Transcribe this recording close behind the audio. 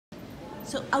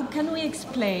So how can we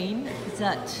explain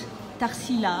that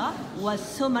Tarsila was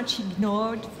so much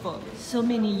ignored for so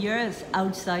many years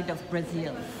outside of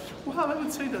Brazil? Well, I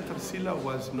would say that Tarsila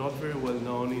was not very well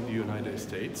known in the United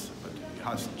States, but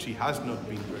she has not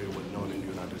been very well known in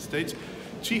the United States.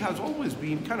 She has always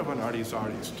been kind of an artist.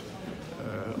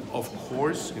 Of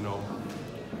course, you know,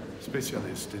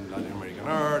 specialists in Latin American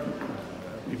art,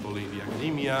 people in the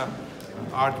academia,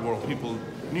 art world, people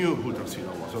knew who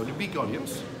Tarsila was. So the big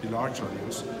audience, the large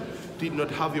audience, did not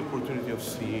have the opportunity of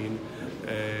seeing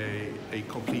a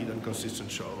complete and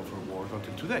consistent show of her work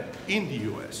until today in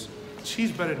the US.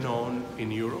 She's better known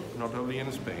in Europe, not only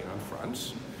in Spain and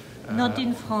France. Not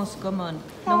in France, come on.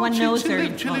 No one knows her in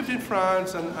France. She lived in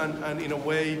France, and in a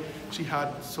way, she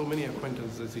had so many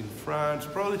acquaintances in France.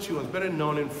 Probably she was better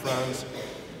known in France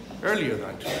earlier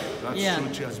than today. That's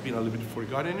true. She has been a little bit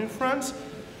forgotten in France.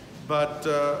 But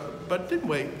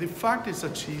anyway, the fact is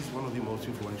that she's one of the most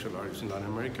influential artists in Latin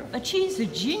America. But she is a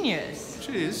genius.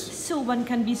 She is. So one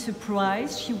can be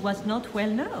surprised she was not well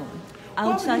known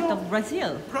outside of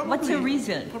Brazil. Probably, what's the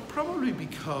reason? Probably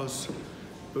because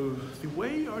the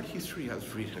way art history has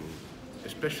written,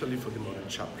 especially for the modern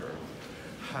chapter,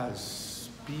 has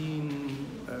been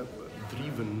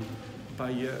driven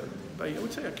by I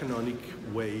would say, a canonic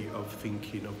way of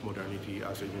thinking of modernity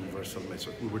as a universal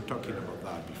method. We were talking about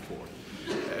that before.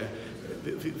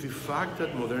 The fact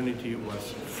that modernity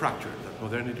was fractured, that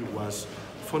modernity was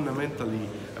fundamentally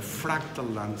a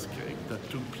fractal landscape that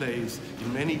took place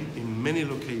in many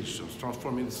locations,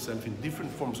 transforming itself in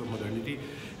different forms of modernity,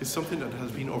 is something that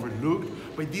has been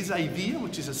overlooked by this idea,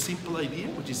 which is a simple idea,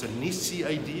 which is an easy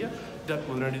idea, that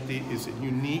modernity is a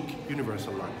unique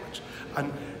universal language.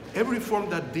 And every form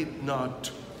that did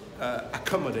not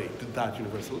accommodate that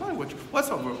universal language was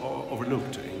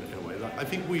overlooked in a way. I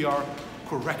think we are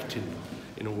correcting,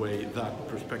 in a way, that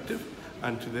perspective.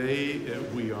 And today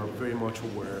we are very much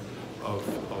aware of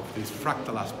this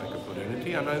fractal aspect of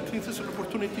modernity, and I think there's an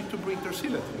opportunity to bring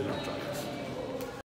Tarsila to the large audience.